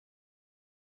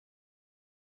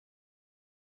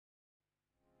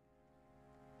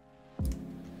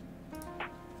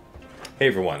Hey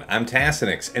everyone, I'm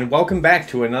Tassenix, and welcome back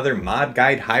to another mod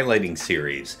guide highlighting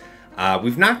series.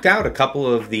 We've knocked out a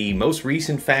couple of the most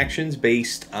recent factions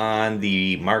based on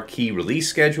the marquee release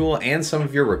schedule and some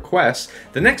of your requests.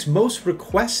 The next most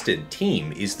requested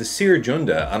team is the Cere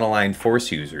Junda unaligned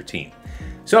force user team.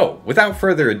 So, without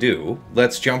further ado,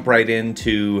 let's jump right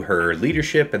into her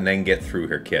leadership and then get through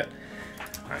her kit.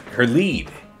 Her lead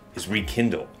is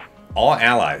Rekindle. All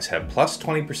allies have plus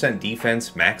 20%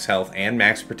 defense, max health, and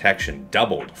max protection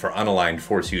doubled for unaligned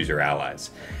force user allies.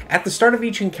 At the start of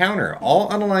each encounter, all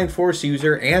unaligned force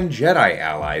user and Jedi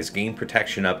allies gain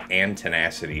protection up and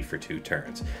tenacity for 2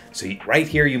 turns. So right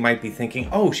here you might be thinking,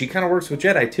 oh, she kind of works with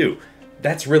Jedi too.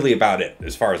 That's really about it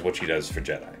as far as what she does for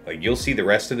Jedi. Like, you'll see the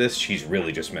rest of this, she's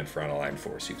really just meant for unaligned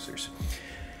force users.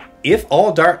 If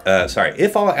all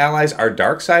allies are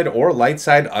dark side or light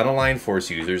side unaligned force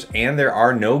users and there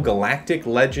are no Galactic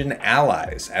Legend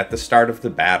allies at the start of the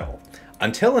battle,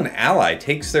 until an ally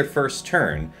takes their first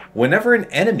turn, whenever an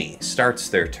enemy starts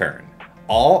their turn,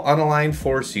 all unaligned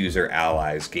force user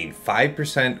allies gain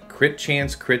 5% crit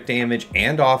chance, crit damage,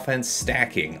 and offense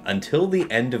stacking until the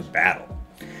end of battle.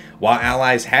 While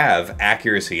allies have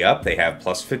accuracy up, they have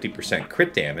plus 50%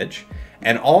 crit damage,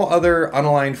 and all other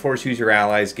unaligned force user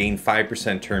allies gain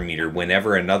 5% turn meter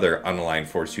whenever another unaligned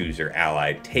force user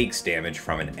ally takes damage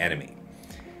from an enemy.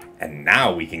 And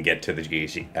now we can get to the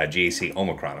GAC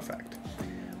Omicron effect.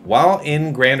 While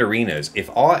in Grand Arenas, if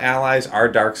all allies are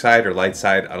dark side or light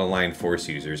side unaligned force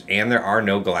users and there are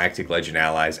no Galactic Legend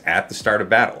allies at the start of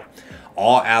battle,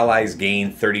 all allies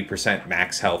gain 30%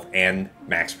 max health and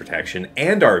max protection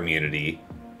and are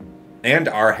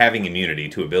having immunity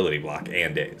to ability block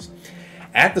and daze.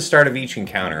 At the start of each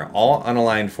encounter, all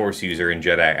unaligned force user and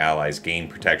Jedi allies gain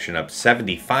protection up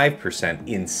 75%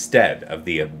 instead of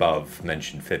the above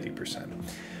mentioned 50%.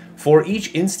 For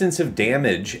each instance of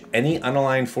damage any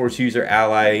unaligned force user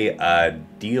ally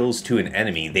deals to an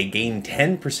enemy, they gain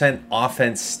 10%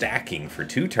 offense stacking for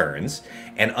 2 turns,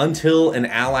 and until an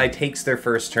ally takes their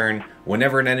first turn,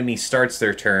 whenever an enemy starts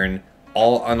their turn,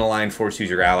 all unaligned force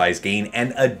user allies gain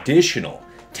an additional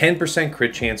 10%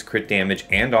 crit chance, crit damage,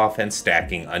 and offense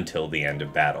stacking until the end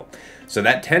of battle. So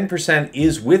that 10%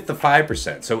 is with the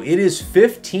 5%. So it is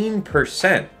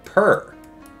 15% per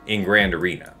in Grand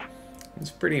Arena.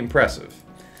 It's pretty impressive.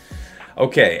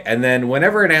 Okay, and then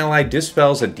whenever an ally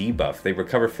dispels a debuff, they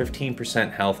recover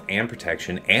 15% health and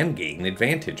protection and gain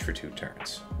advantage for 2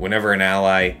 turns. Whenever an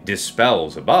ally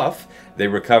dispels a buff, they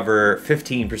recover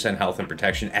 15% health and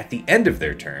protection at the end of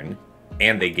their turn,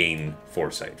 and they gain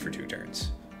foresight for 2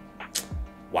 turns.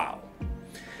 Wow.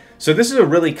 So this is a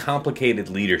really complicated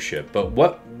leadership, but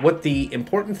what the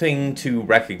important thing to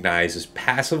recognize is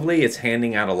passively it's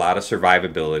handing out a lot of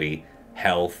survivability,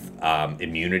 health,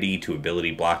 immunity to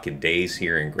ability block and daze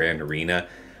here in Grand Arena.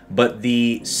 But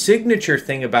the signature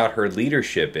thing about her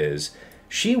leadership is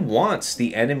she wants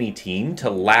the enemy team to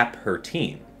lap her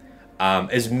team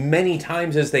as many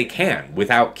times as they can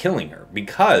without killing her,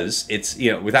 because it's,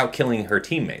 without killing her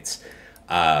teammates,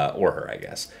 or her, I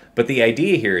guess. But the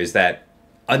idea here is that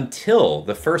until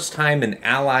the first time an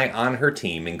ally on her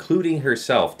team, including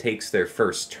herself, takes their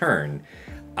first turn,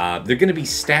 they're going to be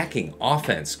stacking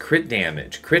offense, crit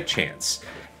damage, crit chance,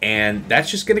 and that's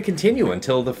just going to continue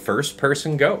until the first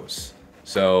person goes.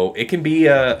 So it can be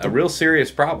a real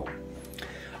serious problem.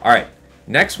 All right,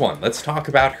 next one. Let's talk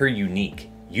about her unique,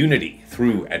 Unity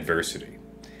through Adversity.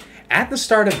 At the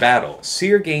start of battle,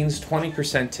 Cere gains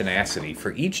 20% tenacity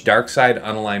for each dark side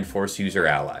unaligned force user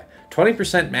ally,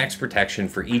 20% max protection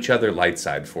for each other light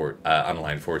side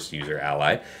unaligned force user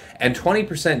ally, and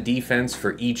 20% defense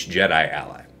for each Jedi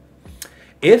ally.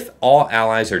 If all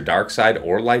allies are dark side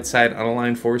or light side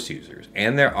unaligned force users,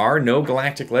 and there are no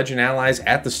Galactic Legend allies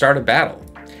at the start of battle,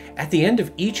 at the end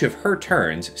of each of her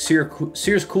turns,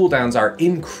 Cere's cooldowns are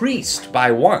increased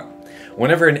by 1.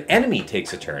 Whenever an enemy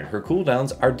takes a turn, her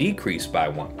cooldowns are decreased by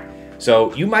 1.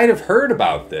 So you might have heard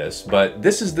about this, but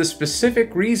this is the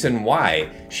specific reason why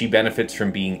she benefits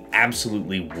from being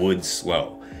absolutely wood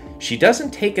slow. She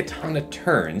doesn't take a ton of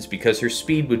turns because her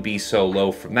speed would be so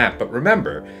low from that, but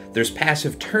remember, there's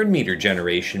passive turn meter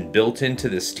generation built into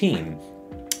this team,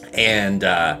 and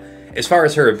as far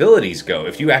as her abilities go,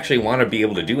 if you actually want to be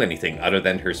able to do anything other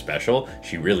than her special,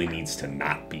 she really needs to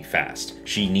not be fast.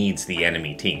 She needs the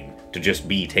enemy team to just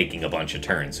be taking a bunch of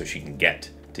turns so she can get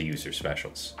to use her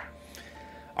specials.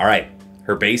 Alright,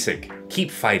 her basic,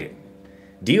 Keep Fighting.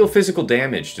 Deal physical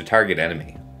damage to target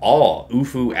enemy. All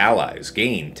UFU allies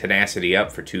gain tenacity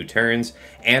up for 2 turns,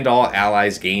 and all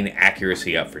allies gain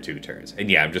accuracy up for 2 turns.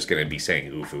 And yeah, I'm just going to be saying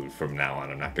UFU from now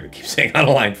on. I'm not going to keep saying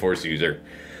unaligned force user.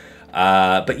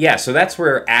 But yeah, so that's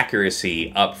where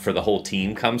accuracy up for the whole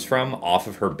team comes from, off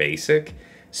of her basic.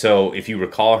 So if you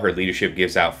recall, her leadership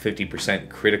gives out 50%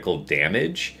 critical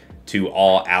damage to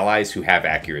all allies who have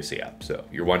accuracy up. So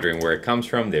you're wondering where it comes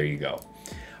from, there you go.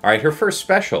 All right, her first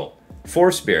special,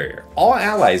 Force Barrier. All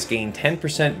allies gain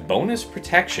 10% bonus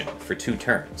protection for 2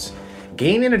 turns.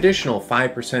 Gain an additional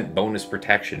 5% bonus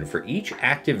protection for each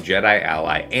active Jedi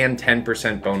ally and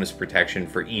 10% bonus protection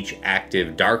for each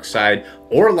active dark side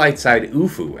or light side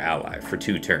UFU ally for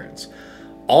 2 turns.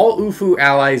 All UFU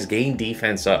allies gain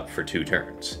defense up for 2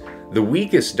 turns. The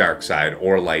weakest dark side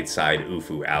or light side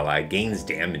UFU ally gains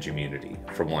damage immunity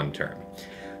for 1 turn.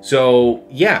 So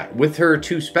yeah, with her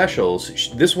 2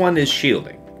 specials, this one is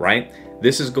shielding, right?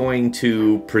 This is going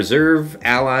to preserve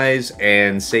allies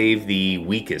and save the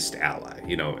weakest ally,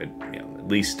 at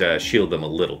least shield them a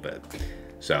little bit.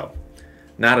 So,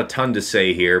 not a ton to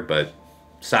say here, but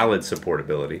solid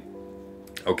supportability.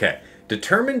 Okay,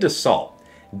 Determined Assault.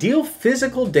 Deal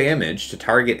physical damage to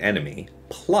target enemy,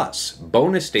 plus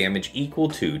bonus damage equal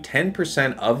to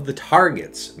 10% of the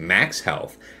target's max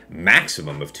health,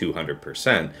 maximum of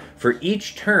 200%, for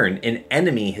each turn an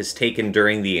enemy has taken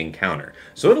during the encounter.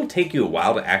 So it'll take you a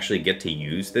while to actually get to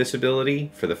use this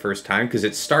ability for the first time, because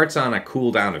it starts on a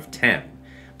cooldown of 10.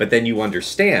 But then you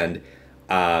understand,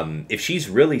 if she's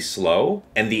really slow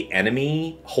and the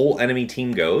whole enemy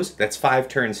team goes, that's 5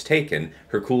 turns taken,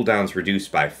 her cooldown's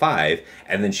reduced by 5,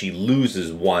 and then she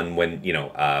loses 1 when,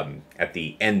 at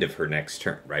the end of her next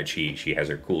turn, right? She has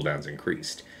her cooldowns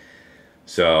increased.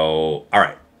 So,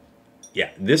 alright.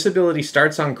 Yeah, this ability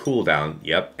starts on cooldown,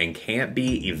 yep, and can't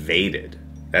be evaded.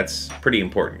 That's pretty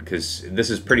important, because this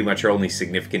is pretty much her only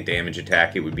significant damage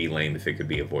attack. It would be lame if it could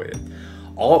be avoided.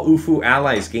 All UFU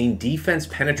allies gain defense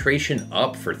penetration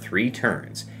up for 3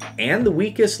 turns, and the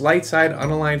weakest light side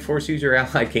unaligned force user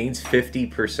ally gains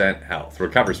 50% health,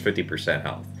 recovers 50%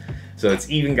 health. So it's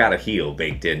even got a heal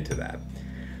baked into that.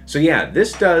 So yeah,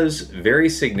 this does very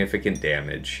significant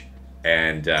damage,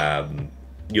 and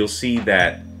you'll see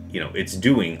that it's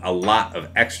doing a lot of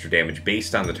extra damage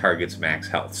based on the target's max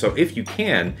health. So if you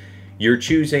can, you're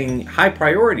choosing high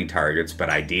priority targets, but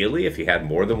ideally, if you had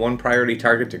more than 1 priority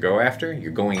target to go after,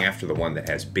 you're going after the one that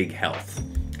has big health,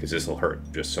 because this will hurt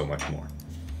just so much more.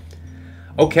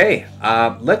 Okay,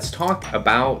 let's talk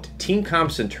about team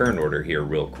comps and turn order here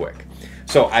real quick.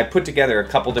 So I put together a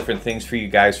couple different things for you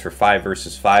guys for 5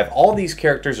 versus 5. All these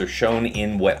characters are shown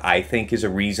in what I think is a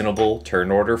reasonable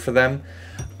turn order for them.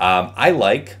 I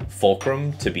like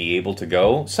Fulcrum to be able to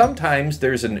go. Sometimes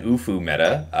there's an UFU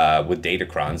meta with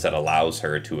Datacrons that allows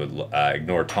her to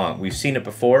ignore taunt. We've seen it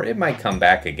before. It might come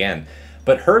back again.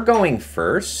 But her going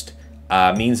first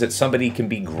means that somebody can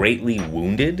be greatly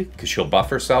wounded, because she'll buff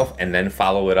herself and then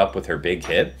follow it up with her big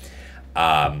hit.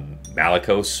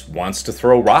 Malicos wants to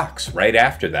throw rocks right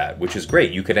after that, which is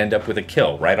great. You could end up with a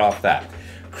kill right off that.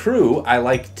 Crew, I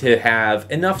like to have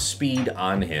enough speed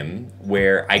on him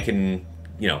where I can,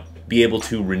 be able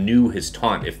to renew his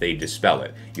taunt if they dispel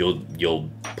it. You'll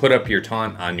put up your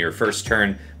taunt on your first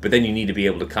turn, but then you need to be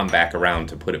able to come back around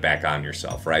to put it back on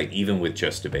yourself, right? Even with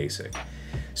just a basic.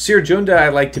 Cere Junda, I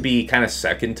like to be kind of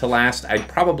second to last. I'd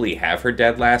probably have her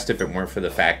dead last if it weren't for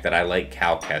the fact that I like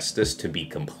Cal Kestis to be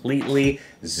completely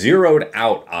zeroed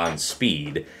out on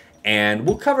speed. And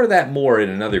we'll cover that more in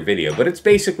another video, but it's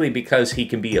basically because he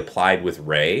can be applied with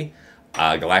Rey,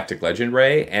 Galactic Legend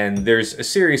Rey, and there's a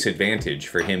serious advantage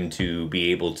for him to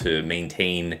be able to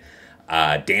maintain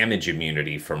damage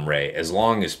immunity from Rey as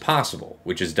long as possible,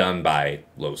 which is done by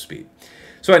low speed.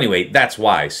 So anyway, that's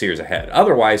why Cere's ahead.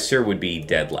 Otherwise, Cere would be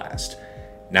dead last.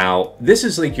 Now, this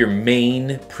is like your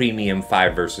main premium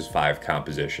 5 versus 5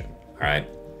 composition, all right?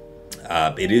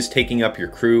 It is taking up your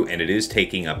crew, and it is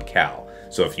taking up Cal.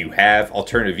 So if you have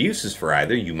alternative uses for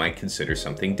either, you might consider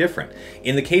something different.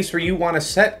 In the case where you want to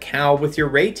set Cal with your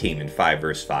Rey team in 5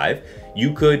 versus 5,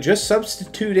 you could just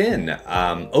substitute in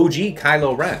OG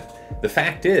Kylo Ren. The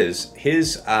fact is,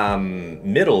 his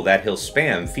middle that he'll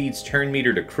spam feeds turn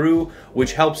meter to crew,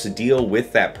 which helps deal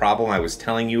with that problem I was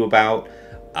telling you about,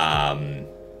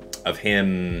 of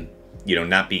him,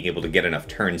 not being able to get enough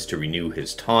turns to renew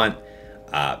his taunt.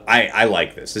 I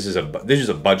like this. This is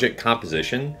a budget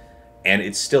composition, and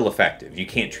it's still effective. You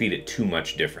can't treat it too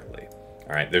much differently.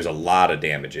 All right, there's a lot of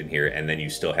damage in here, and then you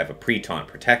still have a pre-taunt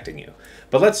protecting you.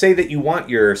 But let's say that you want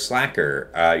your slacker,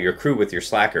 your crew with your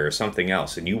slacker or something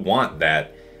else, and you want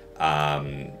that,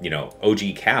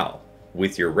 OG Cal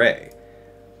with your Rey.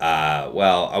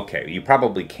 Well, okay, you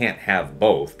probably can't have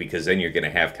both, because then you're going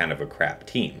to have kind of a crap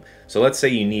team. So let's say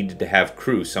you needed to have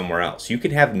crew somewhere else. You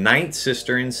could have Ninth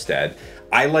Sister instead.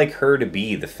 I like her to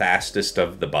be the fastest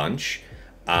of the bunch.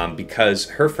 because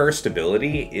her first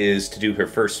ability is to do her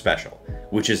first special,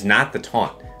 which is not the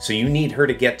taunt. So you need her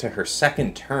to get to her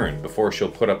second turn before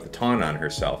she'll put up the taunt on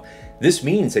herself. This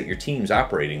means that your team's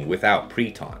operating without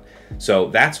pre-taunt. So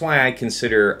that's why I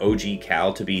consider OG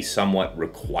Cal to be somewhat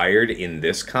required in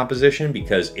this composition,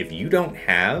 because if you don't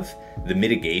have the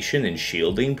mitigation and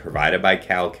shielding provided by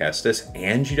Cal Kestis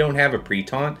and you don't have a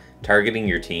pre-taunt targeting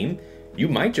your team, you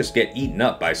might just get eaten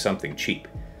up by something cheap.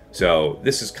 So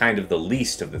this is kind of the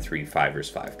least of the 3 5 vs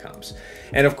 5 comps.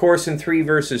 And of course in 3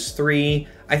 vs 3,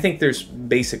 I think there's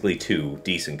basically 2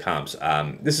 decent comps.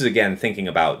 This is again thinking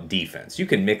about defense. You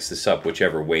can mix this up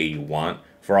whichever way you want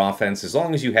for offense. As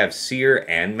long as you have Cere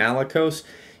and Malicos,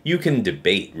 you can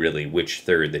debate really which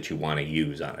third that you want to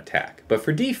use on attack. But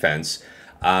for defense,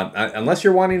 unless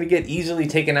you're wanting to get easily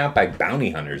taken out by bounty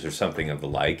hunters or something of the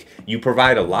like, you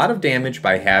provide a lot of damage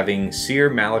by having Cere,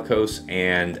 Malicos,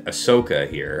 and Ahsoka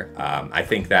here. I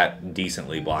think that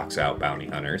decently blocks out bounty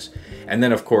hunters. And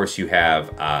then of course you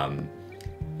have,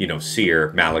 you know,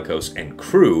 Cere, Malicos, and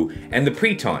crew, and the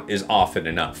pre-taunt is often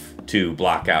enough to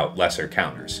block out lesser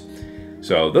counters.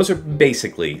 So those are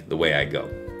basically the way I go.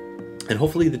 And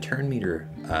hopefully the turn meter,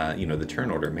 you know, the turn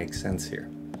order makes sense here.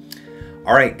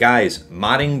 All right, guys,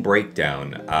 modding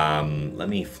breakdown. Let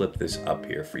me flip this up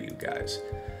here for you guys.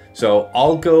 So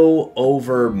I'll go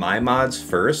over my mods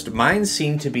first. Mine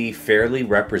seem to be fairly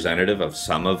representative of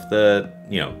some of the,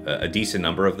 you know, a decent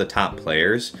number of the top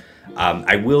players.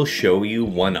 I will show you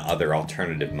one other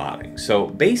alternative modding. So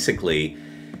basically,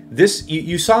 this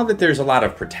you saw that there's a lot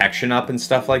of protection up and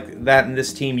stuff like that in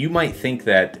this team. You might think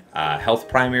that health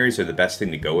primaries are the best thing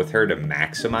to go with her to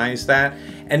maximize that,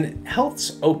 and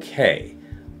health's okay.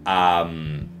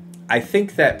 I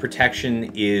think that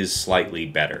protection is slightly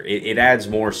better. It adds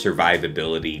more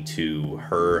survivability to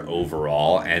her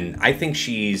overall, and I think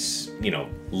she's, you know,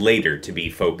 later to be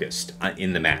focused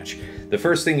in the match. The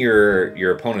first thing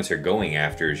your opponents are going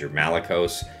after is your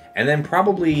Malicos, and then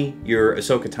probably your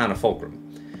Ahsoka Tano Fulcrum.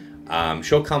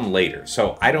 She'll come later,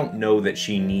 so I don't know that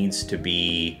she needs to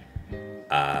be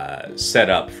set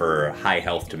up for high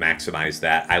health to maximize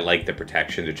that. I like the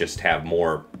protection to just have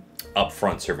more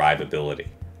upfront survivability.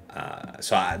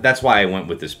 That's why I went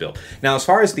with this build. Now, as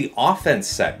far as the offense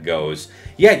set goes,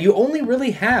 yeah, you only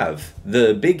really have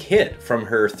the big hit from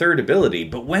her third ability,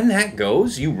 but when that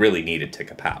goes, you really need it to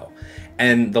kapow.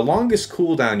 And the longest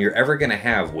cooldown you're ever going to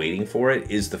have waiting for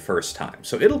it is the first time.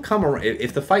 So it'll come around.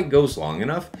 If the fight goes long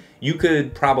enough, you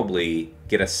could probably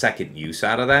get a second use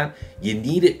out of that. You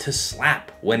need it to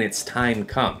slap when its time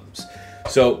comes.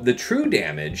 So the true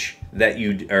damage that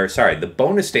the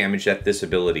bonus damage that this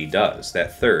ability does,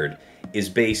 that third, is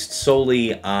based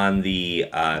solely on the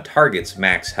target's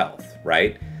max health,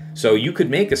 right? So you could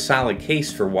make a solid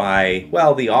case for why,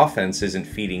 well, the offense isn't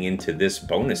feeding into this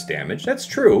bonus damage. That's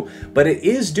true, but it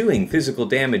is doing physical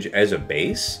damage as a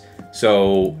base.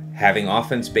 So having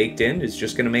offense baked in is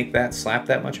just going to make that slap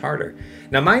that much harder.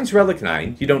 Now mine's Relic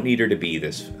 9. You don't need her to be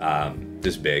this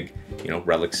this big. You know,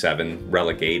 Relic 7,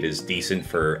 Relic 8 is decent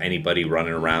for anybody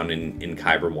running around in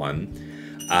Kyber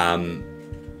 1.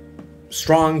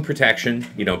 Strong protection,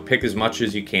 you know, pick as much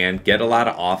as you can. Get a lot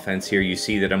of offense here. You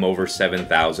see that I'm over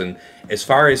 7,000. As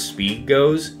far as speed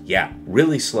goes, yeah,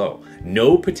 really slow.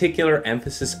 No particular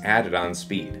emphasis added on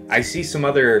speed. I see some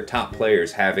other top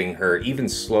players having her even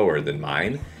slower than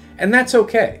mine, and that's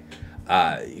okay.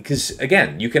 Because,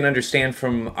 again, you can understand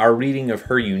from our reading of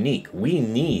her unique, we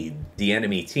need the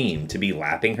enemy team to be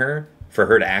lapping her for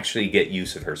her to actually get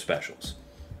use of her specials.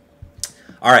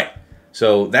 All right.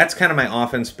 So that's kind of my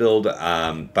offense build,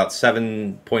 about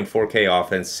 7.4k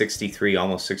offense, 63,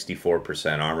 almost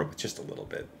 64% armor, with just a little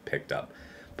bit picked up.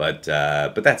 But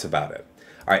that's about it.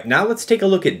 All right, now let's take a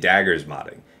look at Dagger's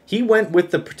modding. He went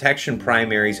with the protection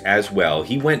primaries as well.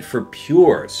 He went for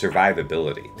pure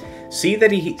survivability. See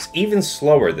that he's even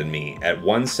slower than me at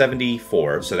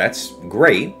 174, so that's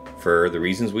great for the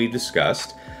reasons we've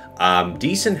discussed.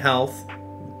 Decent health,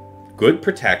 good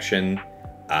protection,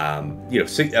 you know,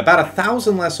 about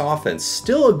 1,000 less offense.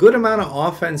 Still a good amount of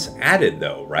offense added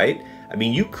though, right? I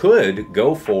mean, you could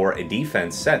go for a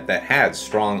defense set that had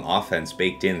strong offense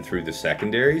baked in through the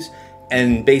secondaries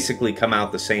and basically come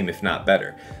out the same, if not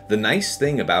better. The nice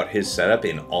thing about his setup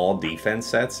in all defense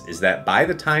sets is that by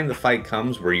the time the fight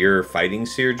comes where you're fighting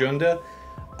Cere Junda,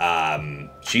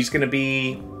 she's going to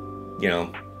be, you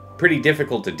know, pretty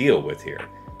difficult to deal with here,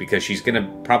 because she's going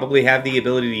to probably have the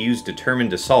ability to use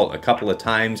Determined Assault a couple of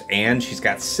times, and she's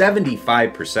got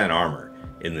 75% armor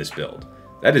in this build.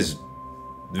 That is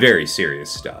very serious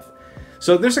stuff.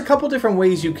 So there's a couple different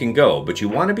ways you can go, but you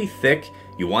want to be thick,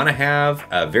 You want to have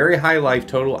a very high life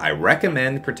total. I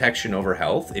recommend protection over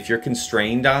health. If you're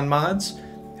constrained on mods,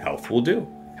 health will do.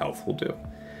 Health will do.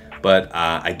 But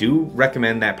I do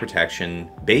recommend that protection.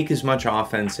 Bake as much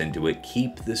offense into it.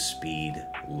 Keep the speed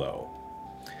low.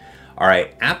 All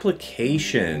right,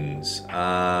 applications.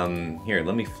 Here,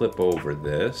 let me flip over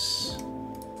this.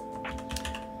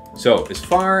 So as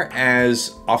far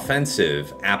as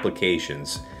offensive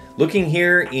applications, looking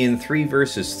here in 3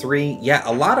 versus 3, yeah,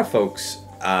 a lot of folks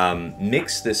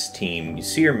mix this team.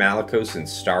 Cere Malicos and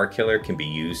Star Killer can be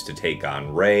used to take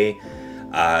on Rey.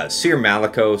 Cere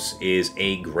Malicos is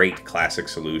a great classic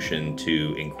solution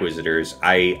to Inquisitors.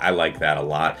 I like that a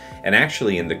lot. And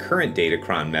actually, in the current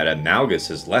Datacron meta, Malgus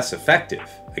is less effective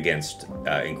against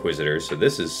Inquisitors, so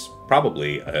this is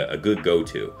probably a good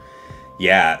go-to.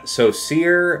 Yeah, so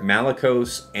Cere,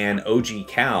 Malicos, and OG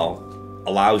Cal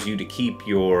allows you to keep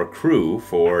your crew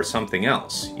for something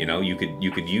else. You know, you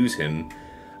could use him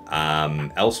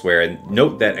elsewhere. And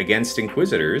note that against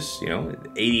Inquisitors, you know,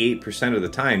 88% of the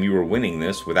time you were winning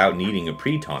this without needing a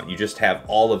pre-taunt. You just have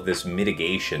all of this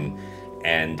mitigation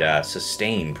and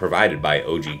sustain provided by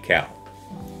OG Cal.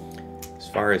 As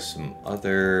far as some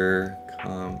other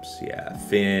comps, yeah,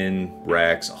 Finn,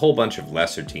 Rex, a whole bunch of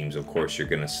lesser teams, of course, you're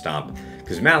going to stomp,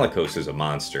 because Malicos is a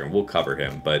monster, and we'll cover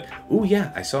him. But, ooh,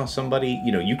 yeah, I saw somebody,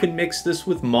 you know, you can mix this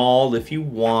with Maul if you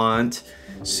want.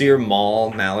 Cere,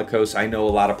 Maul, Malicos. I know a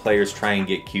lot of players try and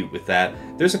get cute with that.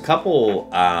 There's a couple,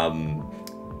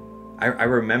 I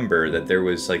remember that there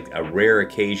was like a rare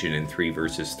occasion in 3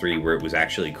 versus 3 where it was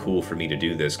actually cool for me to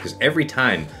do this, because every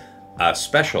time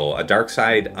a dark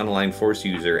side unaligned force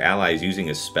user ally is using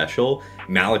a special,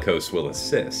 Malicos will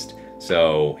assist.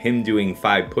 So him doing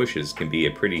 5 pushes can be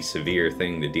a pretty severe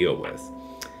thing to deal with.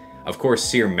 Of course,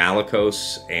 Cere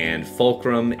Malicos and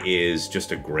Fulcrum is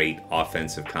just a great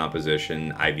offensive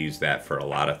composition. I've used that for a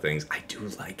lot of things. I do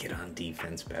like it on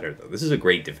defense better, though. This is a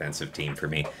great defensive team for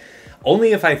me.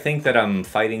 Only if I think that I'm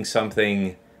fighting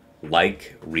something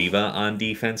like Reva on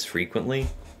defense frequently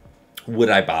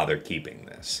would I bother keeping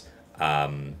this.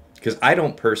 Because I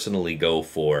don't personally go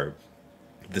for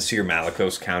the Cere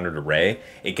Malicos counter to Rey.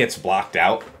 It gets blocked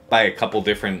out by a couple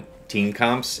different team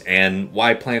comps, and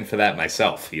why plan for that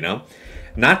myself, you know?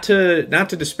 Not to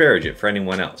disparage it for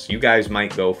anyone else. You guys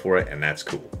might go for it, and that's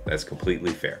cool. That's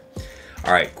completely fair.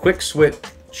 All right, quick switch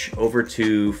over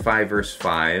to 5 versus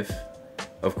 5.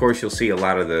 Of course, you'll see a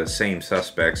lot of the same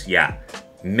suspects. Yeah,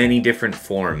 many different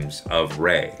forms of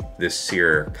Rey this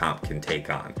Cere comp can take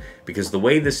on, because the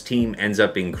way this team ends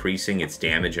up increasing its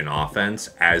damage and offense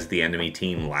as the enemy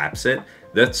team laps it,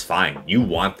 that's fine. You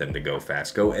want them to go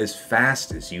fast. Go as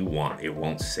fast as you want. It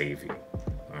won't save you.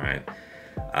 All right.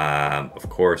 Of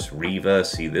course, Reva.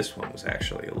 See, this one was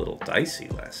actually a little dicey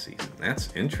last season.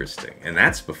 That's interesting. And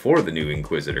that's before the new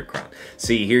Inquisitor crown.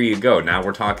 See, here you go. Now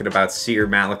we're talking about Cere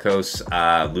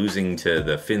Malicos losing to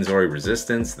the Finzori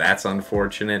Resistance. That's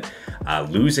unfortunate.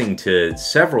 Losing to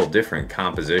several different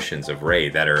compositions of Rey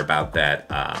that are about that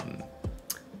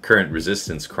current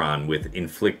resistance cron with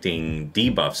inflicting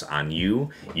debuffs on you.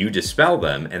 You dispel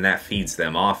them, and that feeds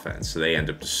them offense. So they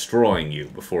end up destroying you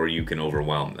before you can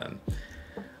overwhelm them.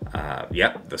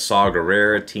 Yep, the Saw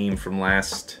Gerrera team from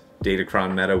last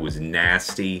Datacron meta was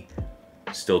nasty.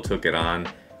 Still took it on.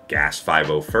 Gas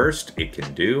 501st, it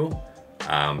can do,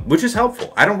 which is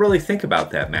helpful. I don't really think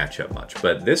about that matchup much,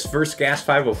 but this versus Gas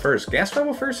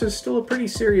 501st is still a pretty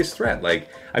serious threat. Like,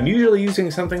 I'm usually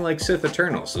using something like Sith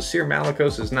Eternal, so Cere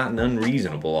Malicos is not an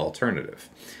unreasonable alternative.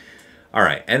 All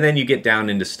right, and then you get down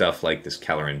into stuff like this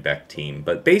Keller and Beck team,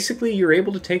 but basically you're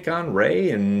able to take on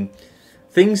Rey and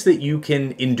things that you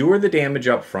can endure the damage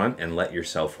up front and let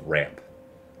yourself ramp.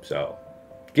 So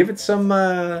give it some,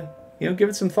 give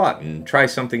it some thought and try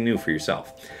something new for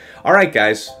yourself. All right,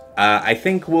 guys. I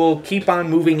think we'll keep on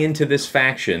moving into this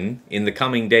faction in the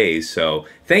coming days, so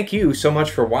thank you so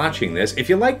much for watching this. If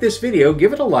you like this video,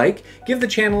 give it a like, give the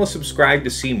channel a subscribe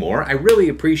to see more. I really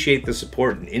appreciate the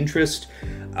support and interest.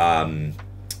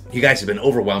 You guys have been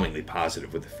overwhelmingly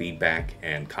positive with the feedback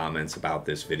and comments about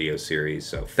this video series,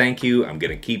 so thank you. I'm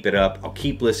going to keep it up. I'll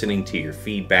keep listening to your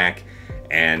feedback,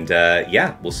 and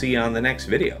yeah, we'll see you on the next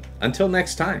video. Until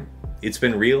next time, it's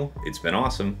been real, it's been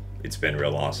awesome, it's been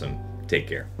real awesome. Take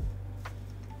care.